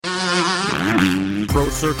Pro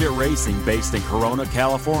Circuit Racing, based in Corona,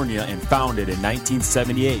 California, and founded in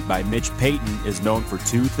 1978 by Mitch Payton, is known for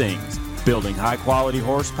two things: building high-quality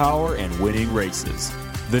horsepower and winning races.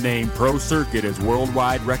 The name Pro Circuit is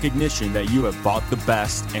worldwide recognition that you have bought the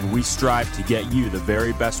best, and we strive to get you the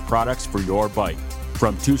very best products for your bike.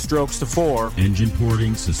 From 2 strokes to 4, engine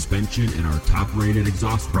porting, suspension, and our top-rated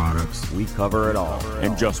exhaust products, we cover it all.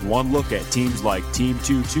 And just one look at teams like Team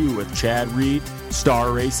 2-2 with Chad Reed,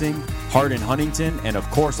 Star Racing, Hardin Huntington, and of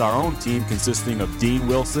course our own team consisting of Dean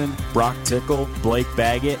Wilson, Brock Tickle, Blake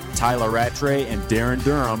Baggett, Tyler Rattray, and Darren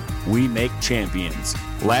Durham. We make champions.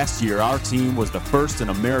 Last year, our team was the first in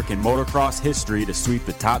American motocross history to sweep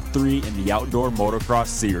the top 3 in the Outdoor Motocross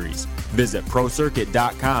Series. Visit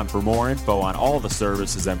ProCircuit.com for more info on all the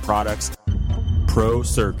services and products. Pro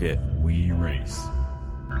Circuit, we race.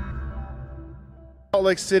 Salt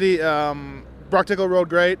Lake City, Brock Tickle rode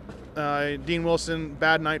great. Dean Wilson,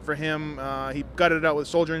 bad night for him. He gutted it out with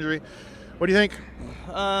a shoulder injury. What do you think?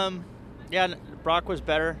 Yeah, Brock was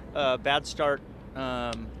better. Bad start.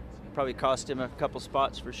 Probably cost him a couple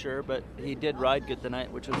spots for sure, but he did ride good tonight,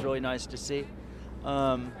 which was really nice to see.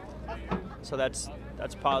 So that's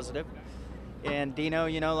positive. And Dino,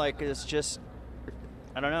 it's just,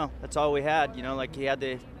 I don't know, that's all we had. He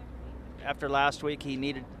had after last week,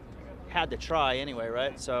 he had to try anyway,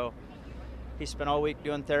 right? So he spent all week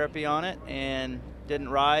doing therapy on it and didn't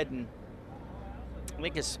ride. And I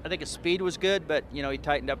think his speed was good, but he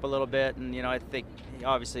tightened up a little bit, and I think he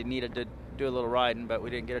obviously needed to do a little riding, but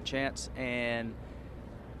we didn't get a chance and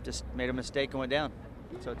just made a mistake and went down.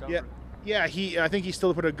 So it's over. Yeah, I think he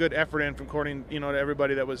still put a good effort in, from according to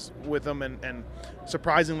everybody that was with him, and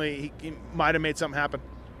surprisingly he might have made something happen.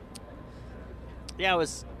 Yeah,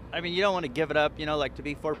 you don't want to give it up, to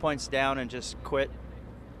be 4 points down and just quit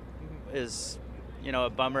is a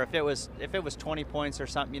bummer. If it was 20 points or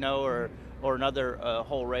something, or another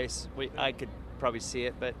whole race, I could probably see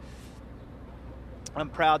it, but I'm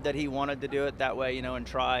proud that he wanted to do it that way, and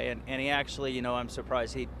try, and he actually, I'm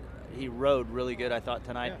surprised he rode really good, I thought,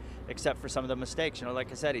 tonight, except for some of the mistakes.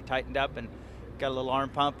 Like I said, he tightened up and got a little arm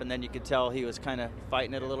pump, and then you could tell he was kind of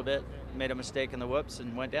fighting it a little bit, made a mistake in the whoops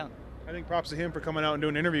and went down. I think props to him for coming out and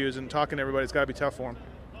doing interviews and talking to everybody. It's got to be tough for him.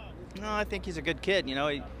 No, I think he's a good kid.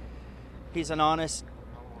 He's an honest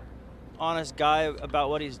guy about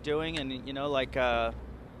what he's doing, and he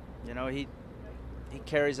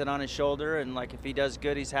carries it on his shoulder, and if he does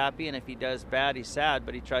good, he's happy, and if he does bad, he's sad,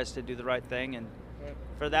 but he tries to do the right thing, and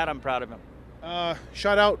for that, I'm proud of him.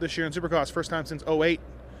 Shot out this year in Supercross, first time since 2008.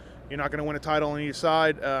 You're not going to win a title on either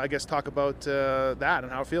side. I guess talk about that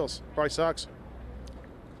and how it feels. Probably sucks.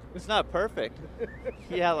 It's not perfect.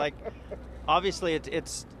 Yeah, obviously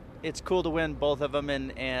it's cool to win both of them,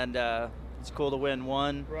 and it's cool to win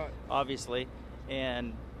one, right, obviously.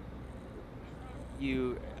 And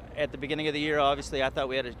at the beginning of the year, obviously, I thought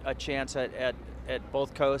we had a chance at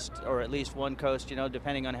both coasts, or at least one coast,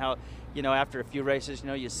 depending on how, after a few races,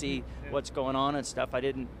 you see what's going on and stuff. I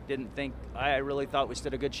didn't think, I really thought we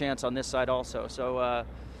stood a good chance on this side also. So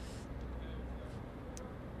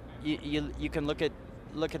you can look at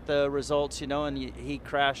the results, and he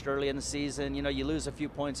crashed early in the season. You lose a few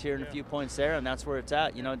points here and a few points there, and that's where it's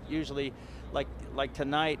at. Usually, like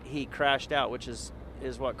tonight, he crashed out, which is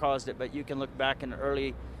what caused it. But you can look back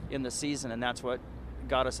early in the season, and that's what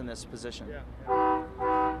got us in this position. Yeah.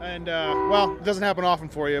 And, it doesn't happen often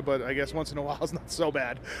for you, but I guess once in a while it's not so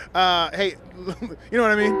bad. Hey, you know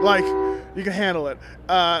what I mean? You can handle it.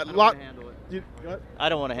 I don't want to handle it. What? I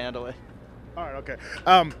don't want to handle it. All right, okay.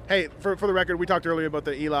 Hey, for the record, we talked earlier about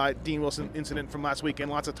the Eli Dean Wilson incident from last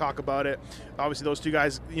weekend. Lots of talk about it. Obviously, those two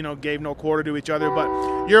guys, gave no quarter to each other, but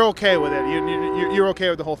you're okay with it. You're okay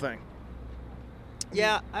with the whole thing.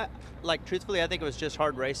 Yeah, truthfully, I think it was just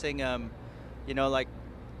hard racing. I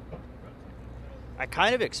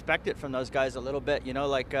kind of expect it from those guys a little bit.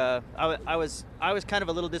 I was kind of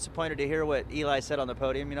a little disappointed to hear what Eli said on the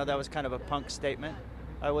podium. That was kind of a punk statement.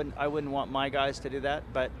 I wouldn't want my guys to do that,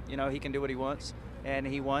 but he can do what he wants, and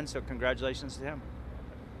he won, so congratulations to him.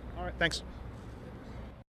 All right, thanks.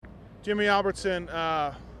 Jimmy Albertson,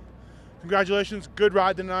 congratulations, good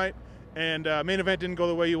ride tonight, and main event didn't go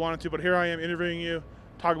the way you wanted to, but here I am interviewing you.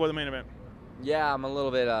 Talk about the main event. Yeah, I'm a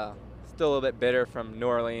little bit, still a little bit bitter from New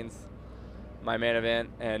Orleans, my main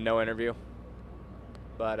event, and no interview,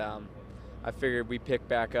 but I figured we pick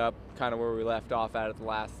back up kind of where we left off at the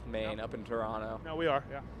last main up in Toronto. No, we are.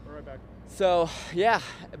 Yeah, we're right back. So, yeah,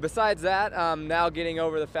 besides that, now getting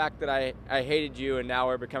over the fact that I hated you and now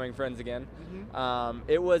we're becoming friends again. Mm-hmm.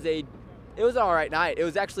 It was an all right night. It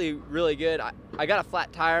was actually really good. I got a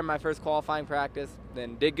flat tire in my first qualifying practice,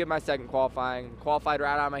 then did good my second qualified right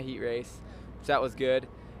out of my heat race. so that was good.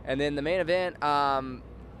 And then the main event, I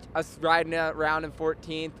was riding around in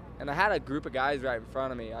 14th, and I had a group of guys right in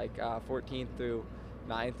front of me, like 14th through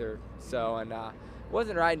 9th or so, and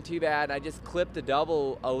wasn't riding too bad. I just clipped the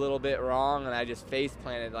double a little bit wrong, and I just face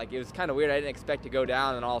planted. Like, it was kind of weird. I didn't expect to go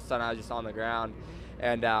down, and all of a sudden I was just on the ground,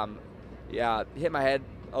 and hit my head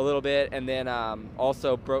a little bit, and then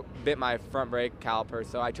also bit my front brake caliper.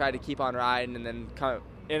 So I tried to keep on riding, and then come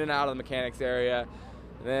in and out of the mechanics area.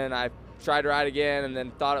 And then I tried to ride again, and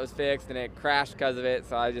then thought it was fixed, and it crashed because of it.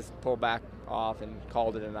 So I just pulled back off and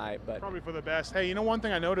called it a night. But probably for the best. Hey, you know, one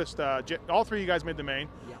thing I noticed, all three of you guys made the main.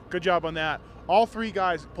 Yeah. Good job on that. All three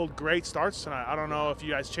guys pulled great starts tonight. I don't know if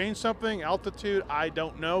you guys changed something, altitude, I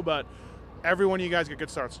don't know, but every one of you guys get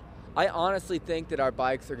good starts. I honestly think that our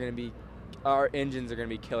engines are going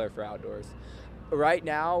to be killer for outdoors. Right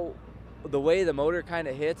now, the way the motor kind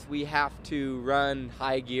of hits, we have to run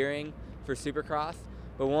high gearing for Supercross.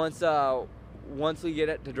 But once we get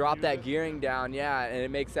it to drop that gearing down, yeah, and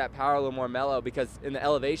it makes that power a little more mellow, because in the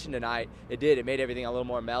elevation tonight, it made everything a little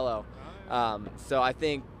more mellow. So I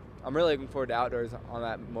think I'm really looking forward to outdoors on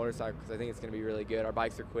that motorcycle, because I think it's going to be really good. Our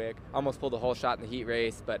bikes are quick. Almost pulled a whole shot in the heat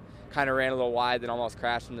race, but kind of ran a little wide, then almost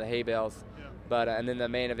crashed into the hay bales. Yeah. But and then the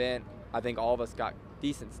main event, I think all of us got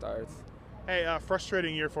decent starts. Hey,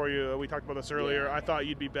 frustrating year for you. We talked about this earlier. Yeah. I thought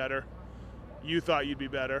you'd be better. You thought you'd be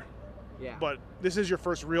better. Yeah. But this is your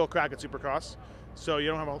first real crack at Supercross, so you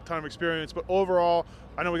don't have a ton of experience. But overall,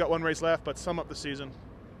 I know we got one race left, but sum up the season.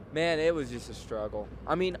 Man, it was just a struggle.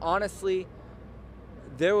 I mean, honestly,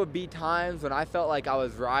 there would be times when I felt like I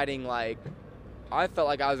was riding good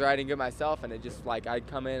myself, and it just like I'd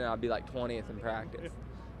come in and I'd be like 20th in practice.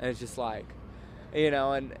 And it's just like, you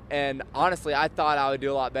know, and honestly, I thought I would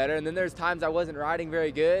do a lot better. And then there's times I wasn't riding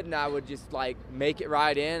very good, and I would just like make it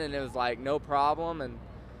ride in, and it was like no problem. And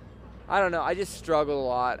I don't know, I just struggled a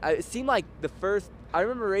lot. It seemed like I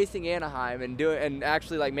remember racing Anaheim and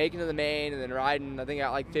actually like making it to the main and then riding, I think, at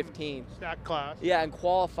like 15. Stack class. Yeah, and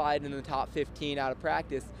qualified in the top 15 out of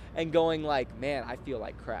practice, and going like, man, I feel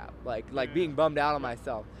like crap. Like being bummed out on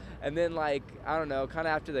myself. And then like, I don't know, kind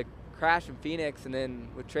of after the crash in Phoenix, and then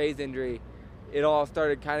with Trey's injury, it all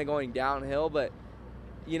started kind of going downhill. But,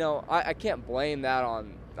 you know, I can't blame that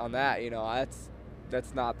on that. You know,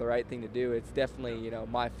 that's not the right thing to do. It's definitely, you know,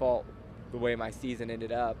 my fault the way my season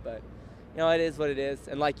ended up. But, you know, it is what it is.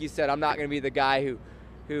 And like you said, I'm not going to be the guy who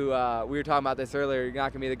we were talking about this earlier. You're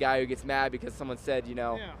not going to be the guy who gets mad because someone said, you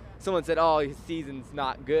know, someone said, oh, his season's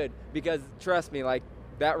not good. Because trust me, like,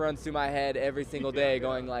 that runs through my head every single day,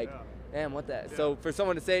 going like, damn, what that? So for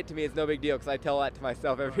someone to say it to me, it's no big deal, because I tell that to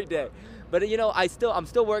myself every day. But, you know, I'm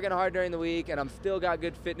still working hard during the week, and I'm still got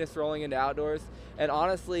good fitness rolling into outdoors. And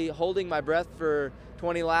honestly, holding my breath for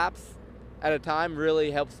 20 laps at a time really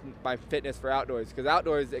helps my fitness for outdoors, because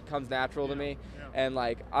outdoors, it comes natural to me. And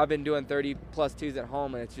like, I've been doing 30 plus 2s at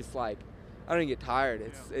home, and it's just like, I don't even get tired.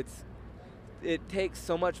 It takes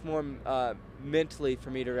so much more mentally for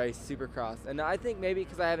me to race Supercross. And I think maybe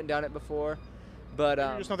because I haven't done it before, but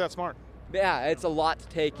you're just not that smart. Yeah, it's a lot to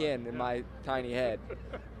take in my tiny head.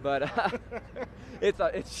 But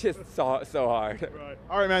it's just so hard. Right.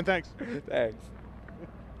 All right, man, thanks. Thanks.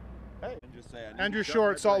 Hey, Andrew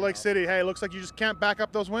Short, Salt Lake City. Hey, looks like you just can't back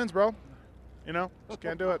up those wins, bro. You know, just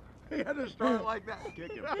can't do it. He had to start like that.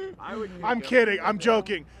 Kick him. I'm kidding. I'm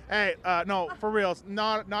joking. Hey, no, for real. It's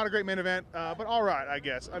not a great main event, but all right, I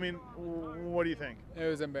guess. I mean, what do you think? It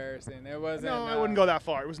was embarrassing. It wasn't. No, I wouldn't go that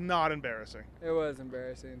far. It was not embarrassing. It was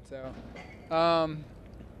embarrassing. So,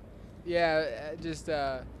 yeah, just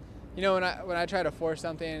you know, when I try to force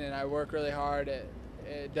something and I work really hard,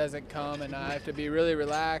 it doesn't come, and I have to be really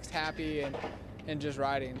relaxed, happy, and just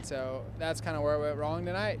riding. So that's kind of where it went wrong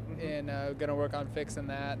tonight, and gonna work on fixing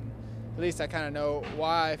that. And at least I kind of know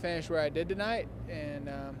why I finished where I did tonight, and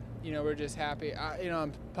you know, we're just happy. You know,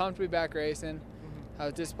 I'm pumped to be back racing. I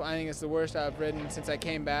was disappointed. I think it's the worst I've ridden since I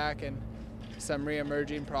came back, and some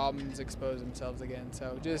re-emerging problems expose themselves again.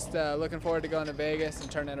 So just looking forward to going to Vegas and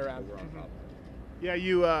turning it around. Yeah,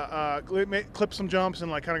 you clipped some jumps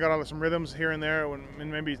and like kind of got out of some rhythms here and there,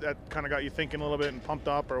 and maybe that kind of got you thinking a little bit and pumped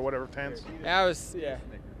up or whatever. Tense. Yeah, I was. Yeah.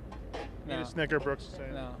 No. You snicker, Brooks is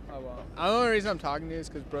saying. No, I won't. The only reason I'm talking to you is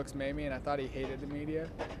because Brooks made me, and I thought he hated the media.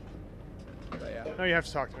 But yeah. No, you have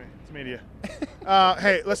to talk to me. It's media.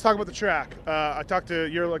 Hey, let's talk about the track. I talked to,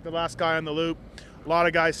 you're like the last guy on the loop. A lot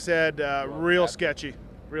of guys said real sketchy.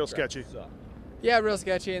 Real sketchy. Yeah, real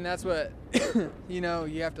sketchy, and that's what, you know,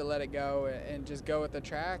 you have to let it go and just go with the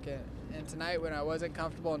track. And tonight, when I wasn't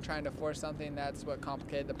comfortable and trying to force something, that's what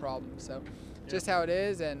complicated the problem. So just how it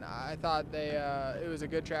is, and I thought it was a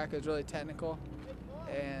good track. It was really technical,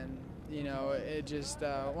 and, you know, it just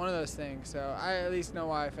one of those things. So I at least know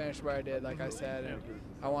why I finished where I did, like I said, and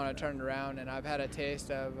I want to turn it around. And I've had a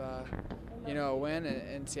taste of, you know, a win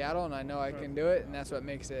in Seattle, and I know I can do it, and that's what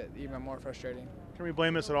makes it even more frustrating. Can we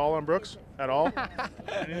blame this at all on Brooks? At all?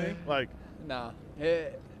 Anything? Like? No.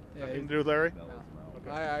 Nothing to do with Larry? No.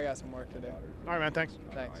 Okay. I got some work to do. All right, man. Thanks.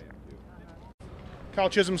 Thanks. Kyle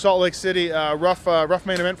Chisholm, Salt Lake City. Rough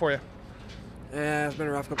main event for you. Yeah, it's been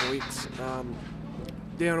a rough couple of weeks.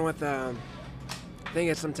 Dealing with, I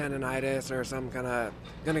think it's some tendonitis or some kind of,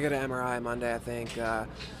 going to get an MRI Monday, I think.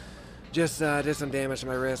 Just did some damage to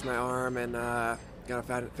my wrist, my arm, and got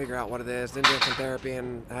to figure out what it is. Then did some therapy,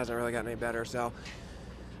 and it hasn't really gotten any better. So,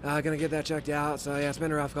 going to get that checked out. So, yeah, it's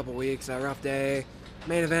been a rough couple of weeks, a rough day.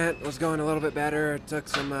 Main event was going a little bit better. Took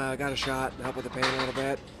some, got a shot, helped with the pain a little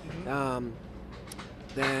bit.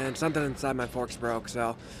 Then something inside my forks broke,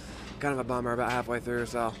 so kind of a bummer about halfway through.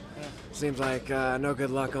 So seems like no good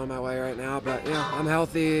luck on my way right now. But you know, I'm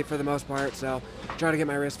healthy for the most part, so try to get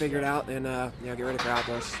my wrist figured out and you know, get ready for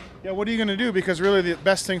outdoors. Yeah, what are you going to do? Because really the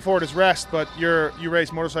best thing for it is rest, but you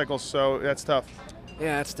race motorcycles, so that's tough.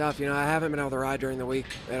 Yeah, it's tough. You know, I haven't been able to ride during the week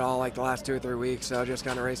at all, like the last 2 or 3 weeks. So just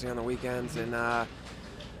kind of racing on the weekends and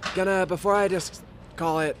before I just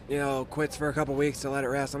call it, you know, quits for a couple weeks to let it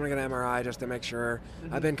rest, I'm gonna get an MRI just to make sure.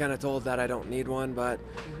 I've been kind of told that I don't need one, but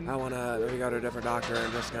I want to maybe go to a different doctor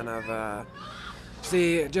and just kind of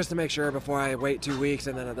see, just to make sure before I wait 2 weeks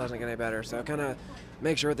and then it doesn't get any better. So kind of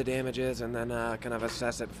make sure what the damage is and then kind of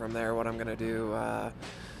assess it from there, what I'm gonna do.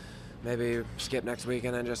 Maybe skip next week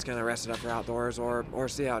and then just kind of rest it up for outdoors or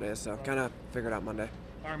see how it is. So kind of figure it out Monday.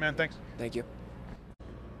 All right, man. Thanks. Thank you.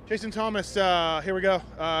 Jason Thomas, here we go.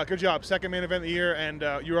 Good job. Second main event of the year, and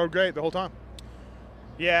you rode great the whole time.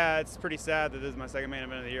 Yeah, it's pretty sad that this is my second main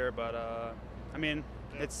event of the year, but I mean,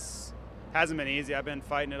 hasn't been easy. I've been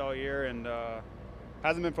fighting it all year, and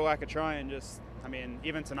hasn't been for lack of trying. Just, I mean,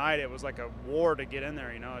 even tonight it was like a war to get in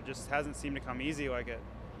there. You know, it just hasn't seemed to come easy like it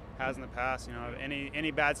has in the past. You know,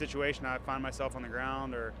 any bad situation, I find myself on the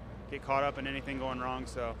ground or get caught up in anything going wrong.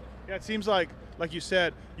 So. Yeah, it seems like you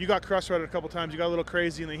said, you got cross-rutted a couple times. You got a little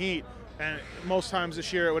crazy in the heat, and most times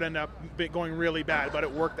this year it would end up going really bad, but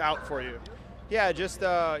it worked out for you. Yeah, just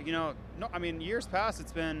you know, no, I mean, years past,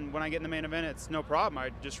 it's been when I get in the main event, it's no problem.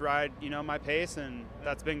 I just ride, you know, my pace, and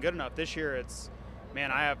that's been good enough. This year, it's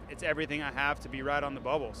everything I have to be right on the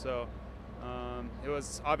bubble. So it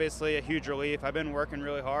was obviously a huge relief. I've been working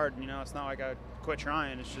really hard. You know, it's not like I quit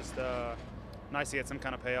trying. It's just nice to get some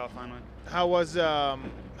kind of payoff finally. How was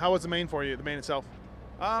the main for you, the main itself?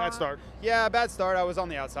 Bad start. Yeah, bad start. I was on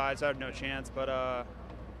the outside, so I had no chance. But I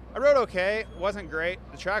rode okay. It wasn't great.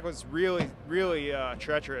 The track was really, really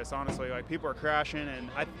treacherous, honestly. Like, people were crashing, and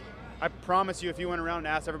I promise you, if you went around and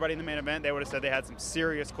asked everybody in the main event, they would have said they had some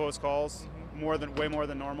serious close calls, way more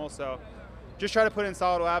than normal. So just try to put in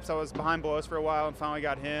solid laps. I was behind Blows for a while and finally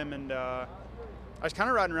got him, and I was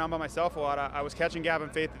kind of riding around by myself a lot. I was catching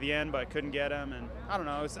Gavin Faith at the end, but I couldn't get him. And I don't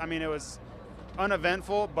know. It was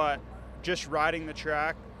uneventful, but just riding the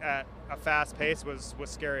track at a fast pace was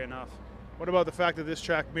scary enough. What about the fact that this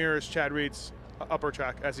track mirrors Chad Reed's upper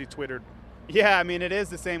track, as he twittered? Yeah, I mean, it is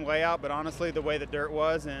the same layout, but honestly, the way the dirt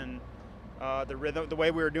was and the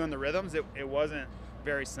way we were doing the rhythms, it wasn't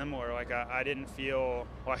very similar. Like, I didn't feel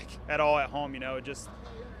like at all at home, you know.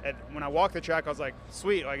 When I walked the track, I was like,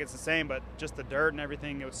 sweet, like it's the same, but just the dirt and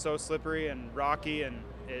everything, it was so slippery and rocky, and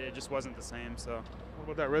it just wasn't the same. So. What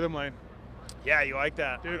about that rhythm lane? Yeah, you like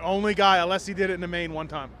that. Dude, only guy, unless he did it in the main one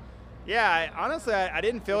time. Yeah, honestly, I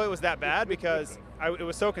didn't feel it was that bad because it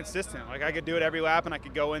was so consistent. Like, I could do it every lap, and I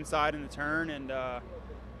could go inside in the turn, and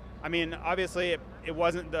I mean, obviously, it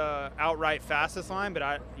wasn't the outright fastest line, but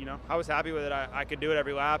I was happy with it. I could do it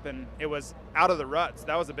every lap, and it was out of the ruts.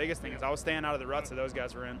 That was the biggest thing, is I was staying out of the ruts that those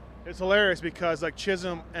guys were in. It's hilarious because, like,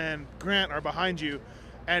 Chisholm and Grant are behind you,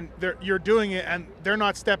 and you're doing it, and they're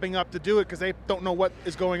not stepping up to do it because they don't know what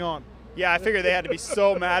is going on. Yeah, I figured they had to be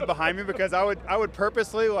so mad behind me because I would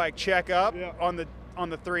purposely, like, check up on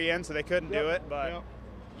the 3 in so they couldn't do it, but.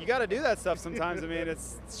 You got to do that stuff sometimes. I mean,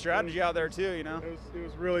 it's strategy out there too, you know. It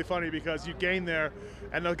was really funny because you gained there,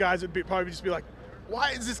 and the guys would probably just be like, "Why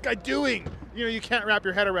is this guy doing?" You know, you can't wrap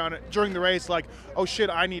your head around it during the race. Like, "Oh shit,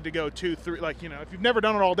 I need to go 2, 3." Like, you know, if you've never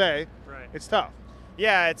done it all day, right? It's tough.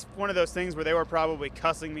 Yeah, it's one of those things where they were probably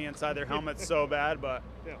cussing me inside their helmets so bad, but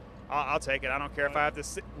I'll take it. I don't care if I have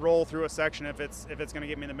to roll through a section. If it's going to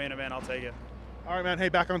get me in the main event, I'll take it. All right, man. Hey,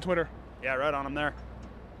 back on Twitter. Yeah, right on. I'm there.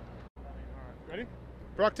 All right, ready?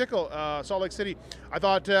 Brock Tickle, Salt Lake City. I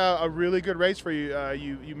thought a really good race for you.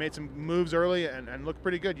 You made some moves early and looked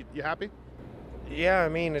pretty good. You happy? Yeah, I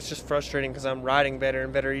mean, it's just frustrating because I'm riding better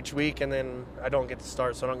and better each week, and then I don't get to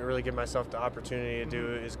start, so I don't really give myself the opportunity to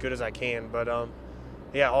do it as good as I can. But,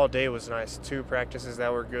 yeah, all day was nice. 2 practices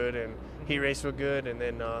that were good, and heat race was good, and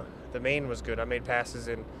then the main was good. I made passes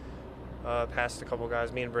and passed a couple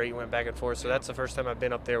guys. Me and Brady went back and forth, so that's the first time I've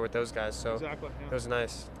been up there with those guys, so it was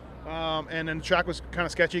nice. And then the track was kind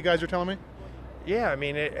of sketchy, you guys are telling me? Yeah, I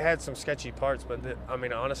mean, it had some sketchy parts, but I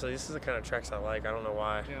mean, honestly, this is the kind of tracks I like. I don't know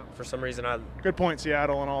why. Yeah. For some reason, Good point,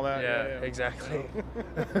 Seattle and all that. Yeah, exactly.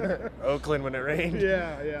 Oakland when it rained.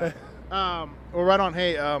 Yeah. Well, right on.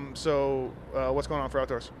 Hey, so what's going on for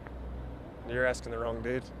outdoors? You're asking the wrong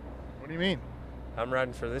dude. What do you mean? I'm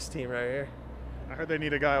riding for this team right here. I heard they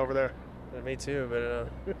need a guy over there. Me too,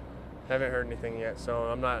 but haven't heard anything yet. So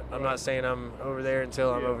I'm not saying I'm over there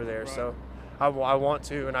until I'm over there. Right. So I want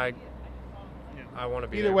to, and I want to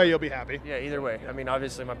be either there. Way, you'll be happy. Yeah, either way. I mean,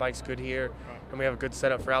 obviously my bike's good here, and we have a good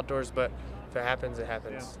setup for outdoors, but if it happens, it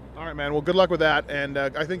happens. Yeah. All right, man. Well, good luck with that, and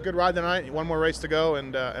I think good ride tonight. One more race to go,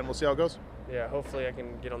 and we'll see how it goes. Yeah, hopefully I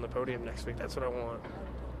can get on the podium next week. That's what I want.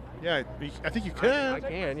 Yeah, I think you can. I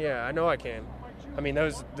can, yeah. I know I can. I mean,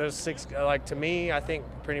 those 6, like, to me, I think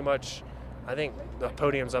the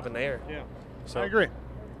podium's up in the air. Yeah, so I agree.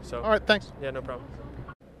 So all right, thanks. Yeah, no problem.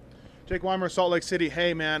 Jake Weimer, Salt Lake City.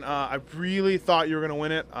 Hey, man, I really thought you were going to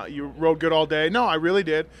win it. You rode good all day. No, I really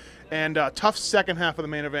did. And tough second half of the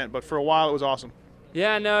main event, but for a while it was awesome.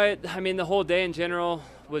 Yeah, no, I mean, the whole day in general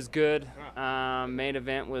was good. Main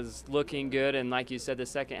event was looking good, and like you said, the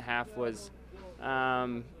second half was,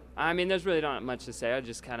 I mean, there's really not much to say. I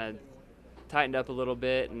just kind of tightened up a little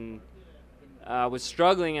bit and was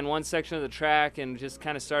struggling in one section of the track and just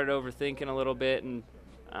kind of started overthinking a little bit and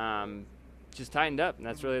just tightened up, and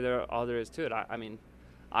that's really all there is to it. I mean,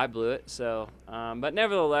 I blew it, so but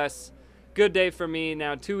nevertheless, good day for me.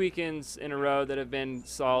 Now 2 weekends in a row that have been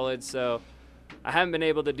solid, so I haven't been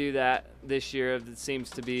able to do that this year. It seems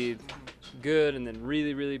to be good and then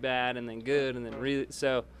really, really bad and then good and then really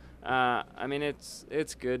so. I mean,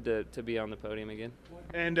 it's good to be on the podium again.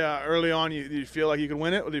 And early on, you feel like you could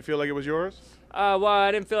win it, or do you feel like it was yours? Well,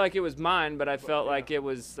 I didn't feel like it was mine, but I felt like it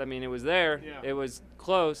was. I mean, it was there. Yeah. It was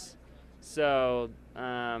close. So,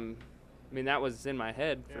 I mean, that was in my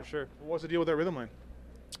head for sure. What's the deal with that rhythm lane?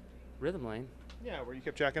 Rhythm lane? Yeah, where you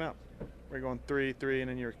kept jacking up. Where you're going 3-3,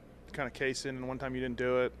 and then you're kind of casing, and one time you didn't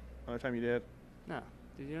do it, another time you did. No,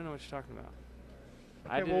 dude, you don't know what you're talking about.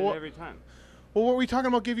 Okay, I did it every time. Well, what were we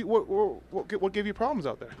talking about? What gave you problems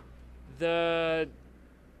out there?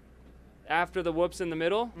 After the whoops in the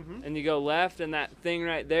middle, and you go left, and that thing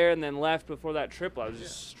right there, and then left before that triple. I was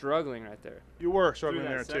just struggling right there. You were struggling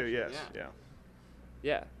there too, yes.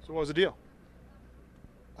 Yeah. So what was the deal?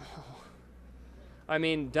 I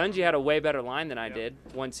mean, Dungy had a way better line than I did.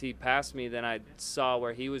 Once he passed me, then I saw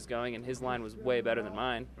where he was going, and his line was way better than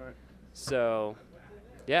mine. Right. So,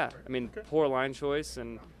 yeah, I mean, poor line choice,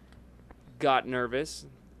 and got nervous.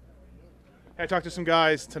 I talked to some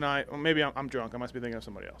guys tonight. Well, maybe I'm drunk. I must be thinking of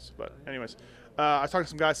somebody else. But anyways, I was talking to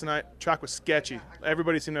some guys tonight. Track was sketchy.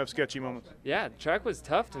 Everybody seemed to have sketchy moments. Yeah, track was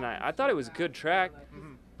tough tonight. I thought it was a good track,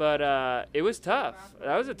 but it was tough.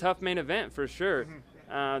 That was a tough main event for sure.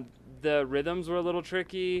 The rhythms were a little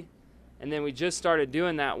tricky, and then we just started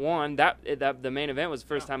doing that one. The main event was the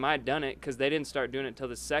first time I'd done it because they didn't start doing it until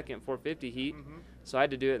the second 450 heat. So I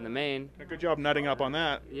had to do it in the main. Good job nutting up on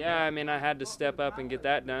that. Yeah, I mean, I had to step up and get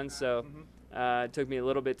that done. So it took me a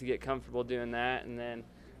little bit to get comfortable doing that. And then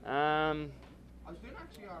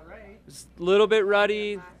just a little bit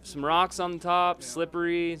ruddy, some rocks on the top,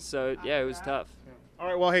 slippery. So, yeah, it was tough. All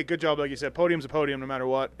right, well, hey, good job, like you said. Podium's a podium no matter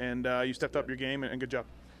what. And you stepped up your game, and good job.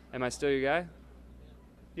 Am I still your guy?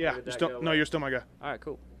 Yeah, you're still my guy. All right,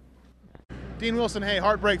 cool. Dean Wilson, hey,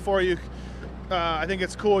 heartbreak for you. I think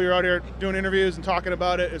it's cool you're out here doing interviews and talking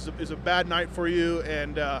about it. It's a bad night for you,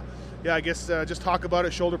 and yeah, I guess just talk about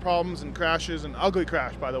it. Shoulder problems and crashes, and ugly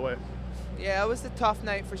crash, by the way. Yeah, it was a tough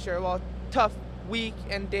night for sure. Well, tough week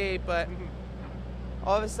and day, but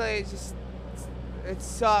obviously it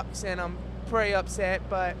sucks, and I'm pretty upset.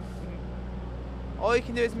 But all you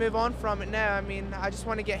can do is move on from it now. I mean, I just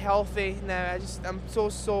want to get healthy now. I'm so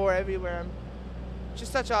sore everywhere.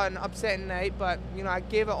 Just such an upsetting night, but you know, I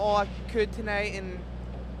gave it all I could tonight, and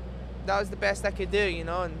that was the best I could do, you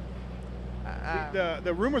know. And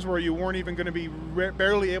the rumors were you weren't even going to be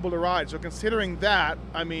barely able to ride. So considering that,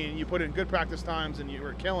 I mean, you put in good practice times and you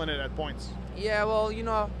were killing it at points. Yeah, well, you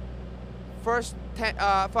know, first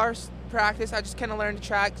practice I just kind of learned the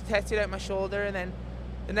track, tested out my shoulder, and then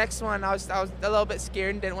the next one I was a little bit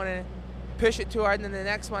scared and didn't want to push it too hard. And then the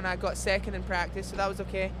next one I got second in practice, so that was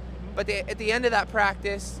okay. But at the end of that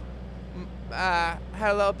practice,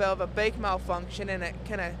 had a little bit of a brake malfunction, and it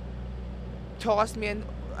kind of tossed me in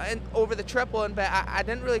over the triple, but I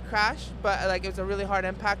didn't really crash, but like it was a really hard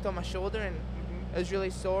impact on my shoulder, and it was really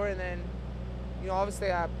sore. And then, you know,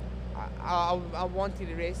 obviously I wanted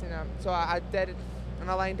to race, and so I did it, and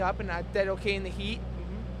I lined up, and I did okay in the heat.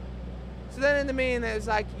 So then in the main, it was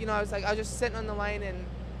like, you know, I was just sitting on the line, and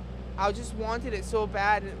I just wanted it so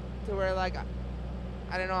bad to where, like,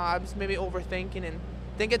 I don't know, I was maybe overthinking and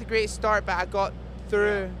didn't get the great start, but I got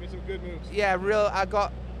through. Yeah, made some good moves. Yeah, I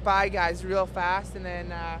got by guys real fast, and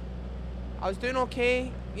then I was doing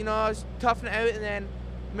okay. You know, I was toughing it out, and then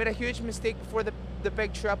made a huge mistake before the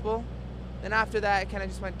big triple. Then after that, it kind of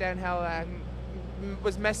just went downhill. I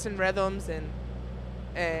was missing rhythms, and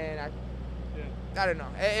I don't know.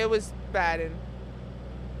 It was bad, and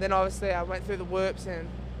then obviously I went through the whoops, and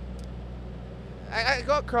I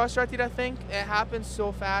got cross-rutted, I think. It happened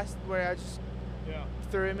so fast where I just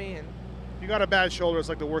threw me. And you got a bad shoulder. It's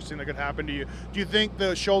like the worst thing that could happen to you. Do you think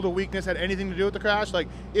the shoulder weakness had anything to do with the crash? Like,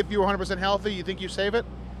 if you were 100% healthy, you think you save it?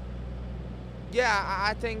 Yeah,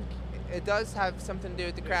 I think it does have something to do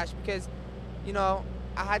with the crash because, you know,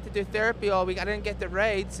 I had to do therapy all week. I didn't get the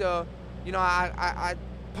ride, so, you know, I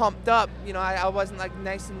pumped up. You know, I wasn't like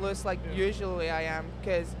nice and loose like usually I am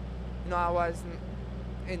because, you know, I wasn't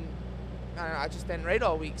in. I just didn't ride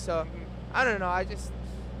all week, so I don't know. It's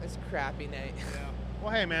a crappy night. Yeah.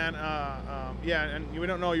 Well, hey, man. And we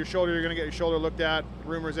don't know your shoulder. You're gonna get your shoulder looked at.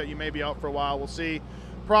 Rumors that you may be out for a while. We'll see.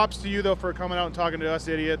 Props to you though for coming out and talking to us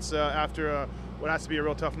idiots after what has to be a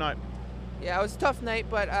real tough night. Yeah, it was a tough night,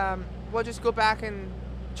 but we'll just go back and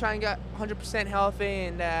try and get 100% healthy.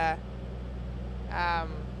 And I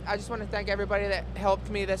just want to thank everybody that helped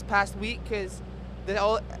me this past week because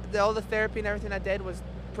all the therapy and everything I did was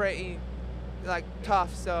pretty like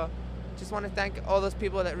tough. So just want to thank all those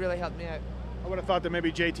people that really helped me out. I would have thought that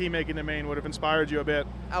maybe JT making the main would have inspired you a bit.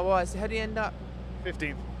 I was. How did he end up?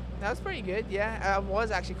 15th. That was pretty good. Yeah, I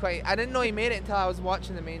was actually quite. I didn't know he made it until I was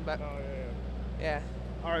watching the main, but Oh, yeah.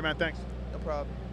 All right, man. Thanks. No problem.